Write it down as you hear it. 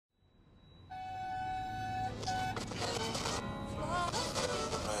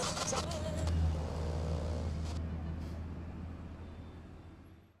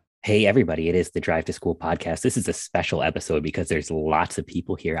Hey, everybody, it is the Drive to School podcast. This is a special episode because there's lots of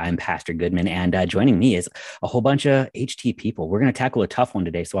people here. I'm Pastor Goodman, and joining me is a whole bunch of HT people. We're going to tackle a tough one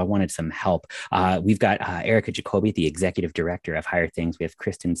today, so I wanted some help. We've got Erica Jacoby, the Executive Director of Higher Things. We have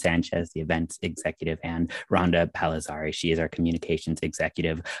Crysten Sanchez, the Events Executive, and Ronda Palazzari. She is our Communications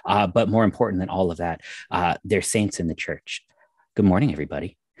Executive. But more important than all of that, they're saints in the church. Good morning,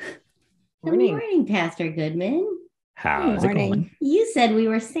 everybody. Good morning, Pastor Goodman. How's it going? You said we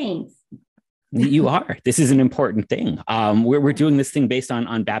were saints. You are. This is an important thing. We're doing this thing based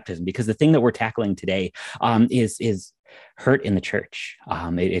on baptism because the thing that we're tackling today is hurt in the church.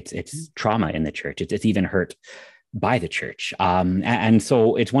 It's trauma in the church. It's even hurt by the church. And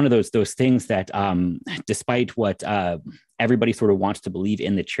so it's one of those things that despite what everybody sort of wants to believe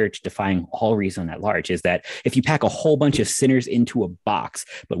in the church, defying all reason at large, is that if you pack a whole bunch of sinners into a box,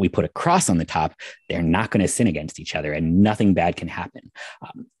 but we put a cross on the top, they're not going to sin against each other and nothing bad can happen.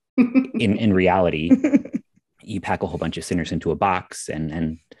 In reality, you pack a whole bunch of sinners into a box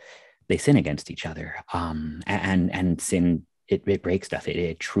and they sin against each other. And sin, it breaks stuff.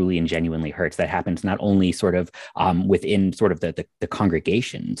 It truly and genuinely hurts. That happens not only sort of within sort of the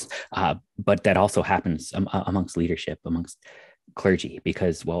congregations, but that also happens amongst leadership, amongst clergy,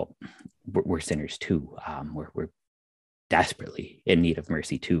 because, well, we're sinners too. We're desperately in need of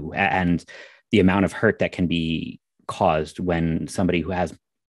mercy too. And the amount of hurt that can be caused when somebody who has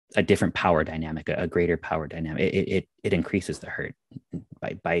a different power dynamic, a greater power dynamic, it increases the hurt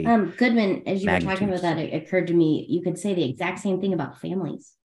by Goodman, as you were talking magnitudes. about that, it occurred to me you could say the exact same thing about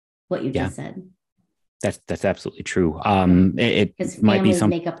families, what you just said. That's absolutely true. Because might be families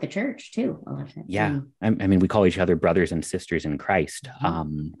make up the church too, a lot of times. Yeah. I mean, we call each other brothers and sisters in Christ.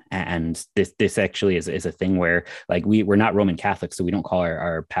 And this actually is a thing where, like, we're not Roman Catholics, so we don't call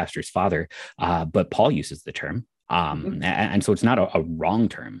our pastors father, but Paul uses the term. And so it's not a wrong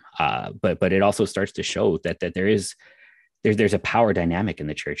term, but it also starts to show that there's a power dynamic in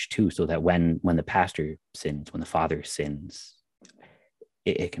the church too, so that when the pastor sins, when the father sins,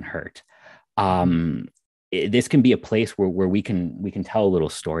 it can hurt. This can be a place where we can tell a little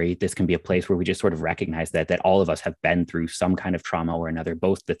story. This can be a place where we just sort of recognize that all of us have been through some kind of trauma or another,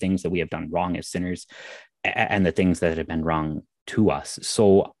 both the things that we have done wrong as sinners and the things that have been wrong to us.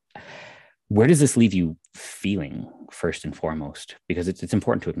 So where does this leave you feeling first and foremost? Because it's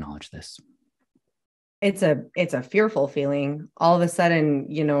important to acknowledge this. It's a fearful feeling. All of a sudden,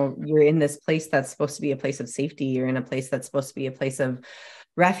 you're in this place that's supposed to be a place of safety. You're in a place that's supposed to be a place of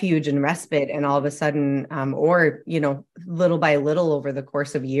refuge and respite. And all of a sudden, little by little over the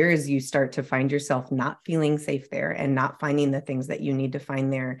course of years, you start to find yourself not feeling safe there and not finding the things that you need to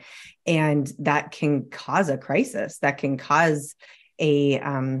find there. And that can cause a crisis. That can cause a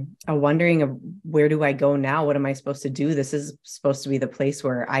wondering of, where do I go now? What am I supposed to do? This is supposed to be the place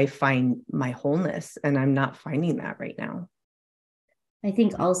where I find my wholeness, and I'm not finding that right now. I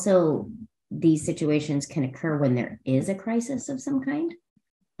think also these situations can occur when there is a crisis of some kind.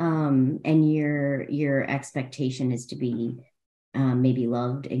 And your expectation is to be maybe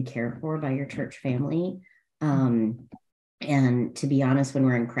loved and cared for by your church family. And to be honest, when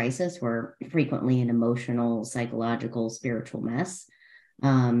we're in crisis, we're frequently an emotional, psychological, spiritual mess.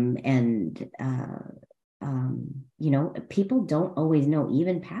 People don't always know,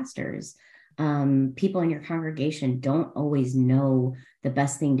 even pastors, people in your congregation don't always know the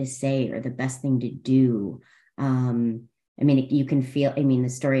best thing to say or the best thing to do. You can feel, the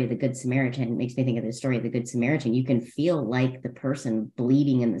story of the Good Samaritan makes me think of the story of the Good Samaritan. You can feel like the person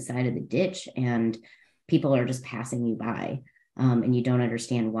bleeding in the side of the ditch and people are just passing you by, and you don't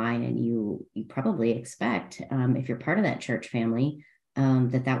understand why. And you probably expect, if you're part of that church family,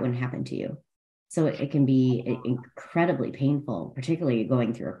 that wouldn't happen to you. So it can be incredibly painful, particularly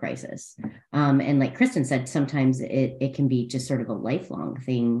going through a crisis. And like Crysten said, sometimes it can be just sort of a lifelong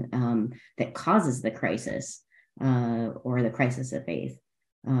thing that causes the crisis or the crisis of faith.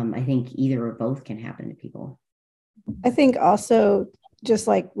 I think either or both can happen to people. I think also, just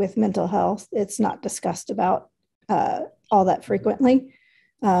like with mental health, it's not discussed about all that frequently,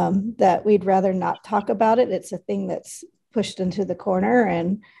 that we'd rather not talk about it. It's a thing that's pushed into the corner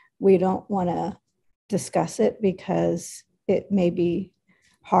and we don't want to discuss it because it may be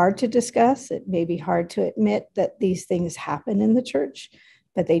hard to discuss. It may be hard to admit that these things happen in the church,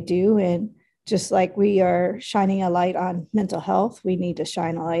 but they do. And just like we are shining a light on mental health, we need to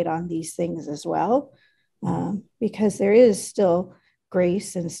shine a light on these things as well, because there is still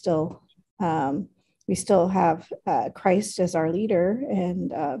grace and still we still have Christ as our leader,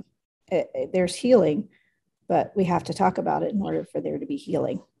 and there's healing, but we have to talk about it in order for there to be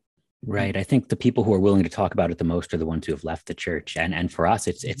healing. Right. I think the people who are willing to talk about it the most are the ones who have left the church. And for us,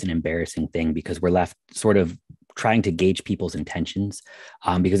 it's an embarrassing thing because we're left sort of trying to gauge people's intentions,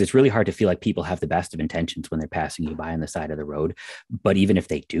 because it's really hard to feel like people have the best of intentions when they're passing you by on the side of the road. But even if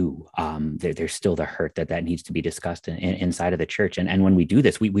they do, there's still the hurt that needs to be discussed inside of the church. And when we do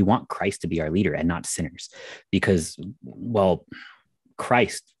this, we want Christ to be our leader and not sinners, because, well,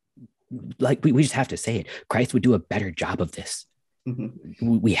 Christ, like we just have to say it, Christ would do a better job of this.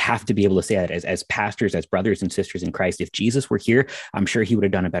 We have to be able to say that as pastors, as brothers and sisters in Christ. If Jesus were here, I'm sure he would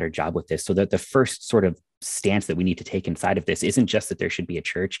have done a better job with this. So that the first sort of stance that we need to take inside of this isn't just that there should be a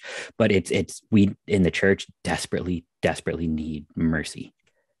church, but it's we in the church desperately need mercy.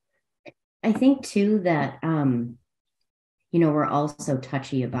 I think too that we're all so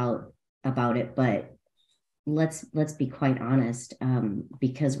touchy about it, but let's be quite honest.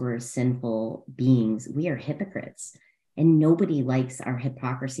 Because we're sinful beings, we are hypocrites. And nobody likes our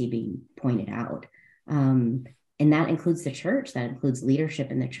hypocrisy being pointed out. And that includes the church, that includes leadership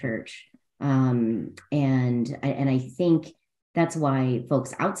in the church. And I think that's why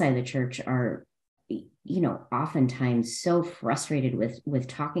folks outside the church are, oftentimes so frustrated with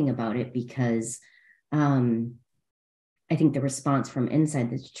talking about it, because I think the response from inside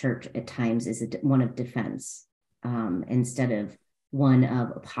the church at times is one of defense, instead of one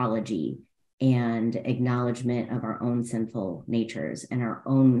of apology and acknowledgement of our own sinful natures and our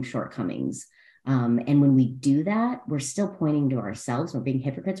own shortcomings. And when we do that, we're still pointing to ourselves. We're being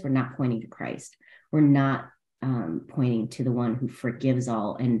hypocrites. We're not pointing to Christ. We're not pointing to the one who forgives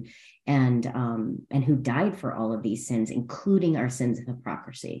all and who died for all of these sins, including our sins of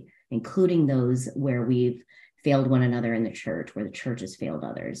hypocrisy, including those where we've failed one another in the church, where the church has failed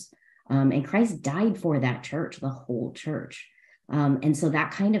others. And Christ died for that church, the whole church. And so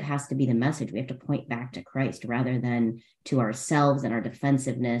that kind of has to be the message. We have to point back to Christ rather than to ourselves and our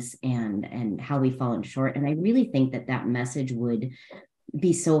defensiveness and how we've fallen short. And I really think that message would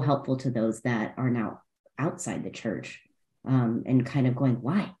be so helpful to those that are now outside the church, and kind of going,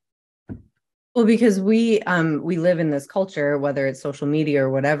 why? Well, because we live in this culture, whether it's social media or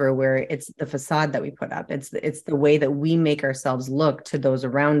whatever, where it's the facade that we put up. It's the way that we make ourselves look to those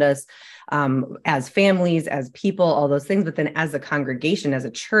around us, as families, as people, all those things. But then as a congregation, as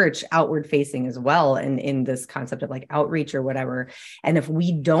a church, outward facing as well, and in this concept of like outreach or whatever. And if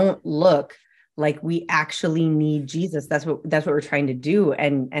we don't look like we actually need Jesus, that's what we're trying to do,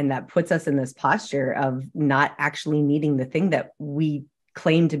 and that puts us in this posture of not actually needing the thing that we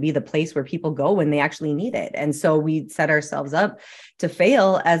claim to be the place where people go when they actually need it. And so we set ourselves up to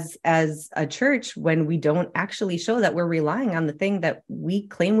fail as a church when we don't actually show that we're relying on the thing that we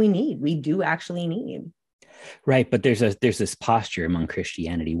claim we need. We do actually need. Right. But there's this posture among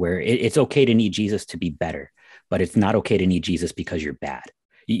Christianity where it's okay to need Jesus to be better, but it's not okay to need Jesus because you're bad.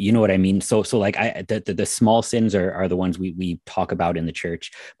 You know what I mean? So like the small sins are the ones we talk about in the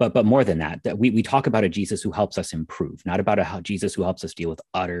church, but more than that we talk about a Jesus who helps us improve, not about a Jesus who helps us deal with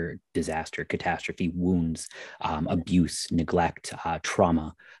utter disaster, catastrophe, wounds, abuse, neglect,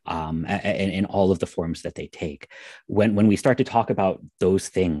 trauma, and all of the forms that they take. When we start to talk about those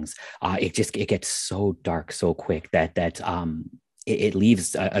things, it gets so dark so quick that it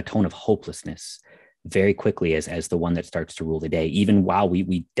leaves a tone of hopelessness very quickly as the one that starts to rule the day, even while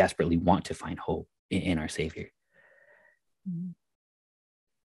we desperately want to find hope in our Savior. Mm-hmm.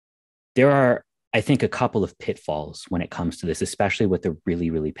 There are, I think, a couple of pitfalls when it comes to this, especially with the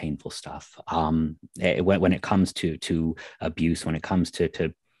really, really painful stuff. When it comes to abuse, when it comes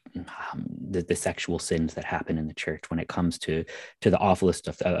to the sexual sins that happen in the church, when it comes to the awfulest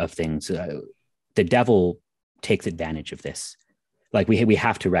of things, the devil takes advantage of this. Like we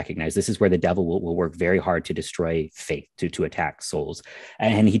have to recognize this is where the devil will work very hard to destroy faith, to attack souls.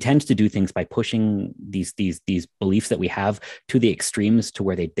 And he tends to do things by pushing these beliefs that we have to the extremes to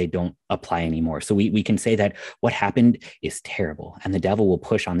where they don't apply anymore. So we can say that what happened is terrible. And the devil will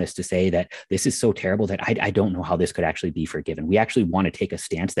push on this to say that this is so terrible that I don't know how this could actually be forgiven. We actually want to take a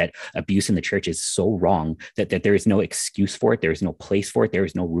stance that abuse in the church is so wrong that there is no excuse for it. There is no place for it. There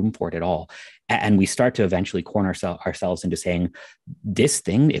is no room for it at all. And we start to eventually corner ourselves into saying, this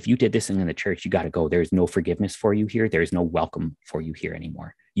thing, if you did this thing in the church, you got to go. There's no forgiveness for you here. There's no welcome for you here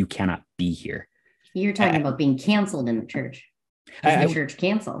anymore. You cannot be here. You're talking about being canceled in the church. The church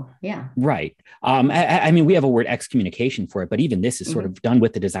cancel. Yeah. Right. I mean, we have a word excommunication for it, but even this is sort of done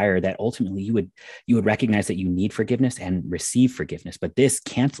with the desire that ultimately you would recognize that you need forgiveness and receive forgiveness. But this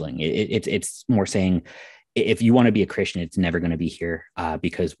canceling, it's more saying, if you want to be a Christian, it's never going to be here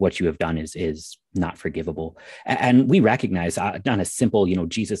because what you have done is not forgivable. And we recognize on a simple,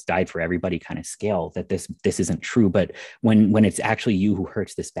 Jesus died for everybody kind of scale that this isn't true. But when it's actually you who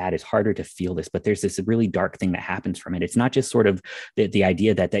hurts this bad, it's harder to feel this. But there's this really dark thing that happens from it. It's not just sort of the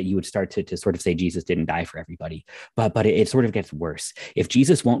idea that you would start to sort of say Jesus didn't die for everybody, but it sort of gets worse. If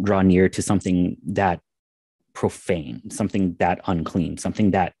Jesus won't draw near to something that profane, something that unclean,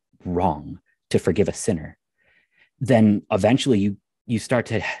 something that wrong to forgive a sinner, then eventually you start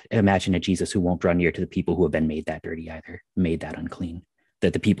to imagine a Jesus who won't draw near to the people who have been made that dirty either, made that unclean,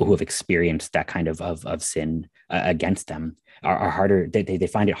 that the people who have experienced that kind of sin against them are harder. They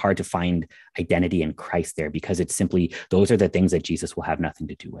find it hard to find identity in Christ there, because it's simply, those are the things that Jesus will have nothing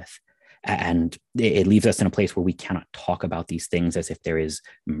to do with. And it leaves us in a place where we cannot talk about these things as if there is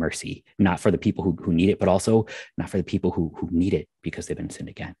mercy, not for the people who need it, but also not for the people who need it because they've been sinned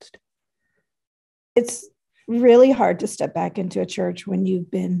against. It's really hard to step back into a church when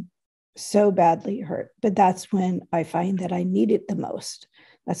you've been so badly hurt, but that's when I find that I need it the most.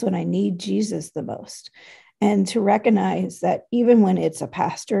 That's when I need Jesus the most. And to recognize that even when it's a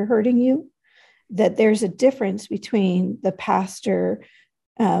pastor hurting you, that there's a difference between the pastor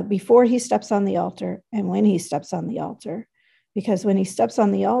before he steps on the altar and when he steps on the altar. Because when he steps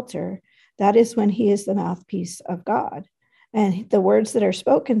on the altar, that is when he is the mouthpiece of God. And the words that are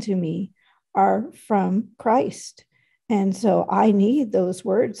spoken to me are from Christ. And so I need those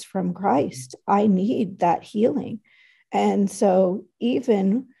words from Christ. I need that healing. And so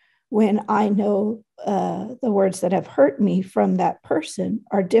even when I know the words that have hurt me from that person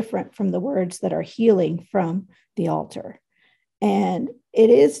are different from the words that are healing from the altar. And it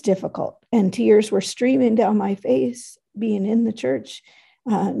is difficult. And tears were streaming down my face being in the church,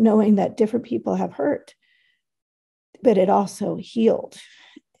 knowing that different people have hurt. But it also healed.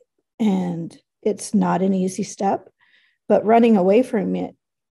 And it's not an easy step, but running away from it,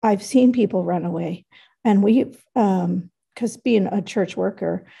 I've seen people run away. And we've, because being a church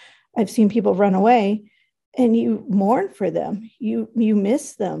worker, I've seen people run away, and you mourn for them. You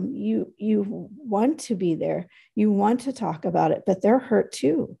miss them. You want to be there. You want to talk about it, but they're hurt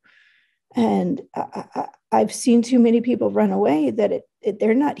too. And I've seen too many people run away that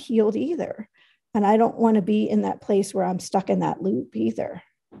they're not healed either. And I don't want to be in that place where I'm stuck in that loop either.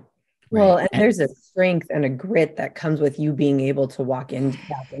 Well, and there's a strength and a grit that comes with you being able to walk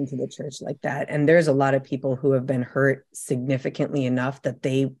back into the church like that. And there's a lot of people who have been hurt significantly enough that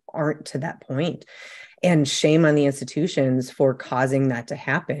they aren't to that point. And shame on the institutions for causing that to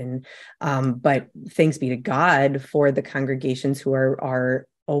happen. But thanks be to God for the congregations who are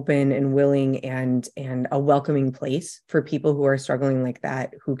open and willing and a welcoming place for people who are struggling like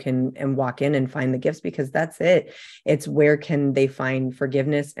that, who can and walk in and find the gifts, because that's it. It's where can they find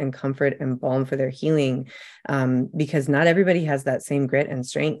forgiveness and comfort and balm for their healing, because not everybody has that same grit and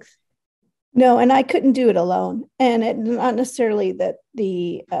strength. No, and I couldn't do it alone. And not necessarily that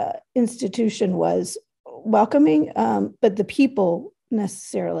the institution was welcoming, but the people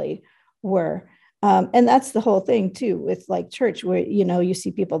necessarily were. And that's the whole thing too, with like church, where, you see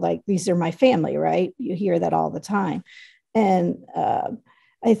people like, these are my family, right? You hear that all the time. And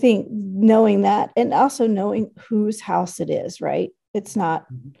I think knowing that, and also knowing whose house it is, right? It's not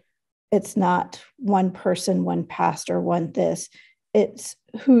one person, one pastor, one this, it's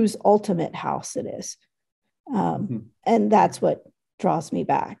whose ultimate house it is. And that's what draws me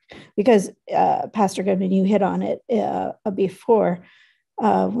back, because Pastor Goodman, you hit on it before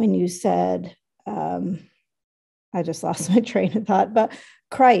when you said, I just lost my train of thought, but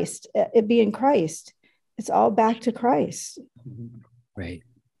Christ, it being Christ, it's all back to Christ. Right.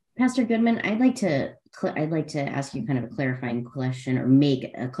 Pastor Goodman, I'd like to ask you kind of a clarifying question, or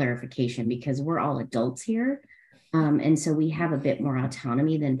make a clarification, because we're all adults here. And so we have a bit more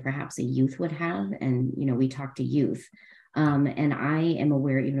autonomy than perhaps a youth would have. And, we talk to youth. And I am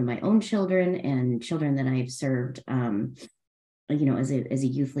aware, even of my own children and children that I've served, as a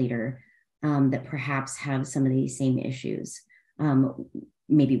youth leader, that perhaps have some of these same issues,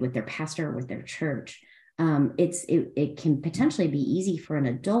 maybe with their pastor or with their church. It can potentially be easy for an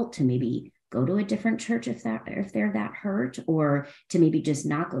adult to maybe go to a different church if they're that hurt, or to maybe just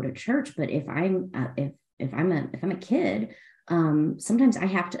not go to church. But if I'm a kid, sometimes I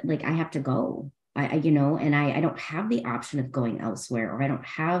have to go. I don't have the option of going elsewhere, or I don't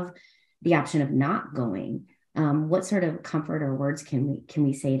have the option of not going. What sort of comfort or words can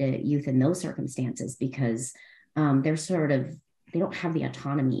we say to youth in those circumstances? Because they don't have the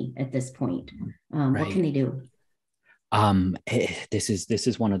autonomy at this point. Right. What can they do? This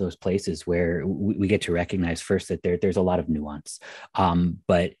is one of those places where we get to recognize first that there's a lot of nuance.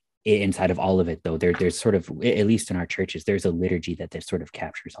 But inside of all of it, though, there's sort of, at least in our churches, there's a liturgy that sort of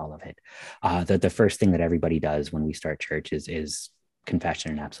captures all of it. The first thing that everybody does when we start church is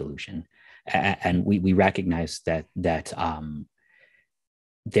confession and absolution. And we recognize that there's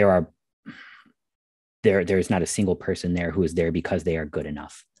not a single person there who is there because they are good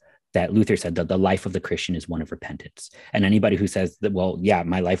enough. That Luther said that the life of the Christian is one of repentance. And anybody who says that, well, yeah,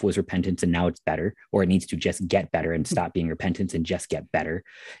 my life was repentance and now it's better, or it needs to just get better and stop being repentance and just get better,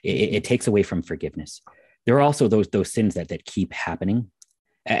 it takes away from forgiveness. There are also those sins that keep happening.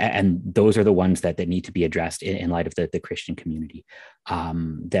 And those are the ones that need to be addressed in light of the Christian community,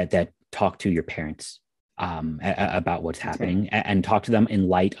 that talk to your parents about what's happening, right, and talk to them in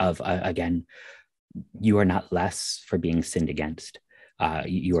light of, again, you are not less for being sinned against.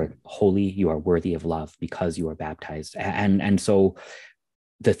 You are holy, you are worthy of love because you are baptized. And so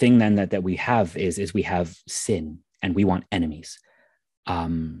the thing then that we have is we have sin and we want enemies.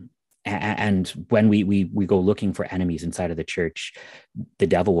 And when we go looking for enemies inside of the church, the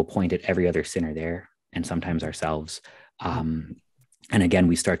devil will point at every other sinner there, and sometimes ourselves. And again,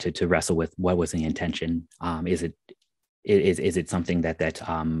 we start to wrestle with what was the intention. Is it something that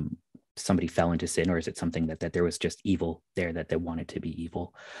somebody fell into sin, or is it something that there was just evil there that they wanted to be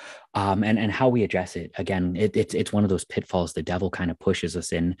evil? And how we address it, again, it's one of those pitfalls the devil kind of pushes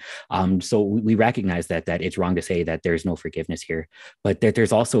us in. So we recognize that it's wrong to say that there's no forgiveness here, but that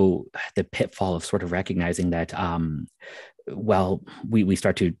there's also the pitfall of sort of recognizing that, we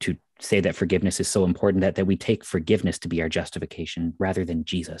start to say that forgiveness is so important that we take forgiveness to be our justification rather than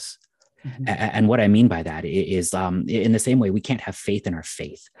Jesus. Mm-hmm. And what I mean by that is, in the same way, we can't have faith in our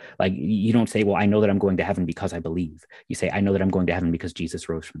faith. Like, you don't say, well, I know that I'm going to heaven because I believe. You say, I know that I'm going to heaven because Jesus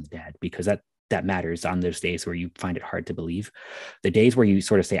rose from the dead, because that matters on those days where you find it hard to believe. The days where you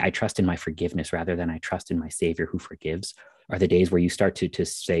sort of say, I trust in my forgiveness rather than I trust in my Savior who forgives, are the days where you start to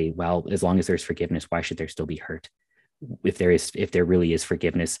say, well, as long as there's forgiveness, why should there still be hurt? If there really is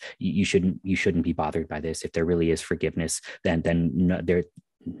forgiveness, you shouldn't be bothered by this. If there really is forgiveness, then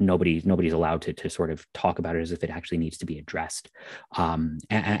nobody's allowed to sort of talk about it as if it actually needs to be addressed.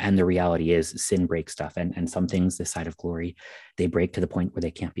 And the reality is sin breaks stuff, and some things this side of glory, they break to the point where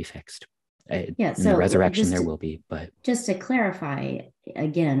they can't be fixed. In the resurrection there will be, but just to clarify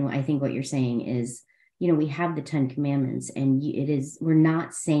again, I think what you're saying is, we have the 10 commandments, and we're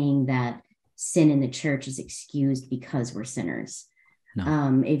not saying that sin in the church is excused because we're sinners.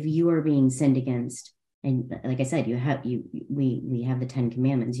 No. If you are being sinned against, and like I said, we have the 10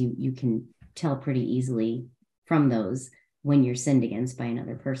 commandments. You can tell pretty easily from those when you're sinned against by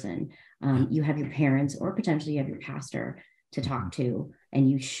another person. You have your parents, or potentially you have your pastor to talk to, and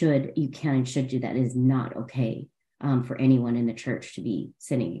you can and should do that. It is not okay for anyone in the church to be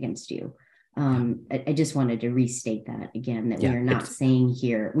sinning against you. I just wanted to restate that again, that we are not saying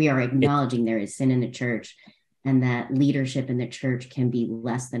here, we are acknowledging there is sin in the church, and that leadership in the church can be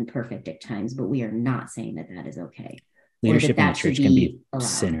less than perfect at times, but we are not saying that is okay. Leadership in the church can be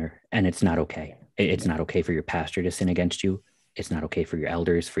sinner, and it's not okay. It's not okay for your pastor to sin against you. It's not okay for your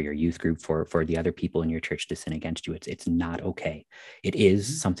elders, for your youth group, for the other people in your church to sin against you. It's not okay. It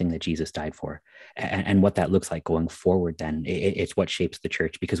is something that Jesus died for. And what that looks like going forward, then, it's what shapes the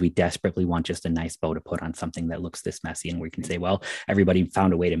church, because we desperately want just a nice bow to put on something that looks this messy, and we can say, well, everybody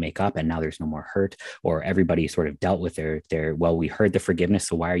found a way to make up and now there's no more hurt, or everybody sort of dealt with their well, we heard the forgiveness,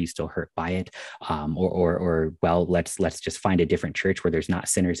 so why are you still hurt by it? Or well, let's just find a different church where there's not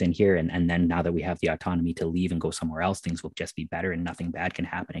sinners in here, and then now that we have the autonomy to leave and go somewhere else, things will just be better and nothing bad can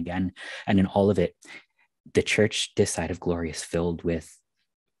happen again. And in all of it, the church this side of glory is filled with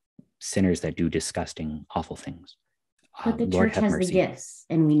sinners that do disgusting, awful things. But the church has the gifts,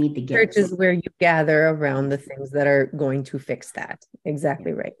 and we need the gifts. Church is where you gather around the things that are going to fix that.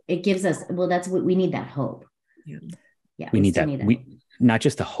 Exactly right. It gives us, that's what we need, that hope. Yeah, we need that. Not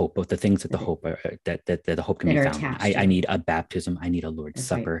just the hope, but the things that the hope that the hope can be found in. I need a baptism. I need a Lord's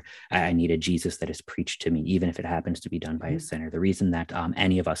Supper. Right. I need a Jesus that is preached to me, even if it happens to be done by a sinner. The reason that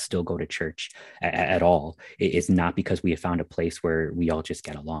any of us still go to church at all is not because we have found a place where we all just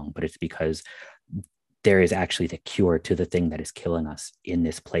get along, but it's because there is actually the cure to the thing that is killing us in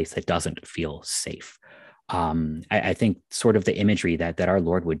this place that doesn't feel safe. I think sort of the imagery that our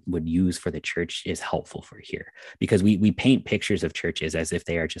Lord would use for the church is helpful for here, because we paint pictures of churches as if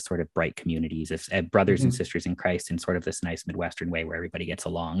they are just sort of bright communities, if brothers and sisters in Christ, in sort of this nice Midwestern way where everybody gets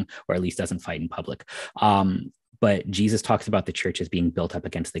along, or at least doesn't fight in public. But Jesus talks about the church as being built up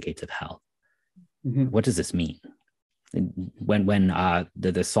against the gates of hell. What does this mean? When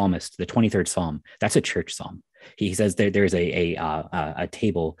the psalmist, the 23rd Psalm, that's a church psalm. He says there's a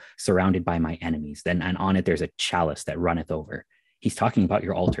table surrounded by my enemies, and on it there's a chalice that runneth over. He's talking about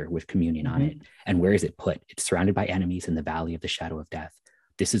your altar with communion on it. And where is it put? It's surrounded by enemies in the valley of the shadow of death.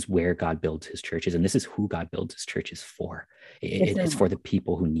 This is where God builds his churches, and this is who God builds his churches for. It's for the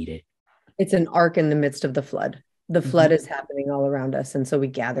people who need it. It's an ark in the midst of the flood. The flood is happening all around us, and so we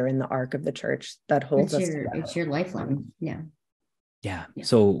gather in the ark of the church that holds us together. It's your lifeline. Yeah.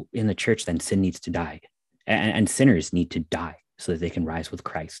 So in the church, then sin needs to die, and sinners need to die so that they can rise with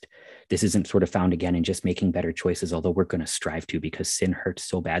Christ. This isn't sort of found again in just making better choices, although we're going to strive to, because sin hurts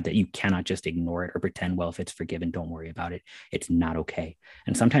so bad that you cannot just ignore it or pretend, well, if it's forgiven, don't worry about it. It's not okay.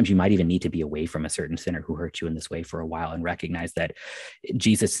 And sometimes you might even need to be away from a certain sinner who hurt you in this way for a while and recognize that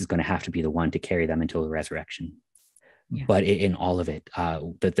Jesus is going to have to be the one to carry them until the resurrection. Yeah. But in all of it,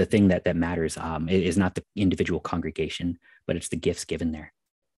 the thing that matters is not the individual congregation, but it's the gifts given there.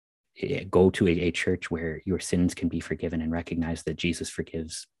 Go to a church where your sins can be forgiven and recognize that Jesus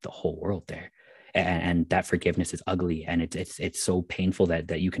forgives the whole world there. And that forgiveness is ugly. And it's so painful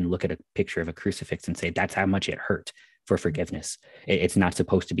that you can look at a picture of a crucifix and say, that's how much it hurt for forgiveness. It's not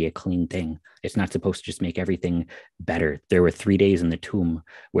supposed to be a clean thing. It's not supposed to just make everything better. There were 3 days in the tomb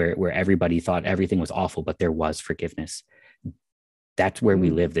where everybody thought everything was awful, but there was forgiveness. That's where we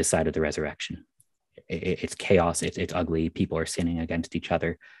live this side of the resurrection. It's chaos. It's ugly. People are sinning against each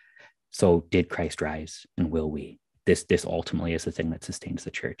other. So did Christ rise, and will we? This ultimately is the thing that sustains the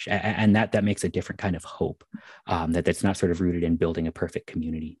church. And that makes a different kind of hope, that's not sort of rooted in building a perfect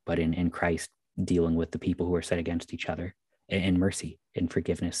community, but in Christ dealing with the people who are set against each other in mercy, in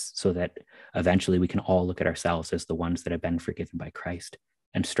forgiveness, so that eventually we can all look at ourselves as the ones that have been forgiven by Christ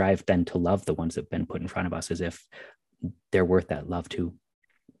and strive then to love the ones that have been put in front of us as if they're worth that love too.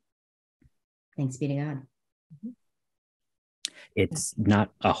 Thanks be to God. It's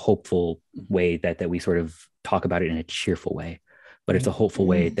not a hopeful way that we sort of talk about it in a cheerful way, but it's a hopeful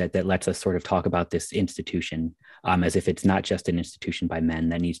way that lets us sort of talk about this institution as if it's not just an institution by men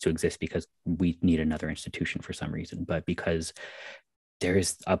that needs to exist because we need another institution for some reason, but because there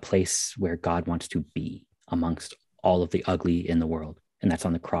is a place where God wants to be amongst all of the ugly in the world. And that's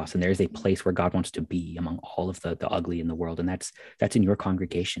on the cross. And there's a place where God wants to be among all of the ugly in the world. And that's in your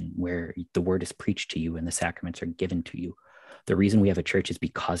congregation, where the word is preached to you and the sacraments are given to you. The reason we have a church is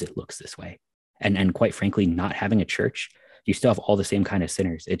because it looks this way. And quite frankly, not having a church, you still have all the same kind of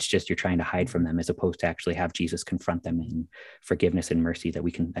sinners. It's just you're trying to hide from them as opposed to actually have Jesus confront them in forgiveness and mercy that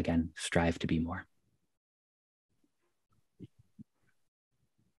we can, again, strive to be more.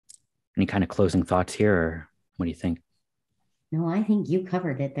 Any kind of closing thoughts here, or what do you think? No, I think you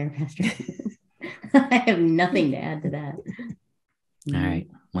covered it there, Pastor. I have nothing to add to that. All right.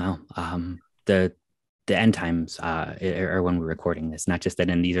 Well, the end times are when we're recording this, not just that,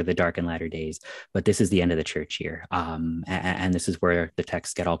 and these are the dark and latter days, but this is the end of the church year. And this is where the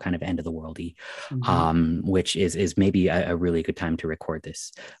texts get all kind of end of the worldy, which is maybe a really good time to record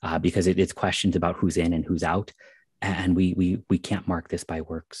this because it's questions about who's in and who's out. And we can't mark this by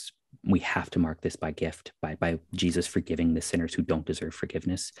works. We have to mark this by gift, by Jesus forgiving the sinners who don't deserve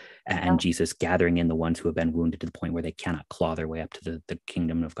forgiveness, and Jesus gathering in the ones who have been wounded to the point where they cannot claw their way up to the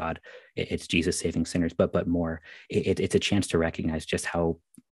kingdom of God. It's Jesus saving sinners, but more, it's a chance to recognize just how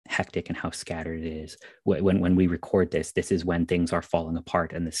hectic and how scattered it is. When we record this is when things are falling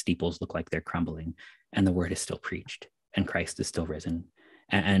apart and the steeples look like they're crumbling, and the word is still preached, and Christ is still risen.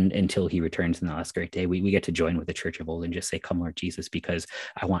 And until he returns in the last great day, we get to join with the church of old and just say, come, Lord Jesus, because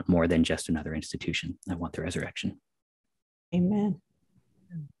I want more than just another institution. I want the resurrection. Amen.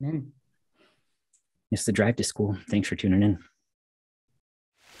 Amen. It's the drive to school. Thanks for tuning in.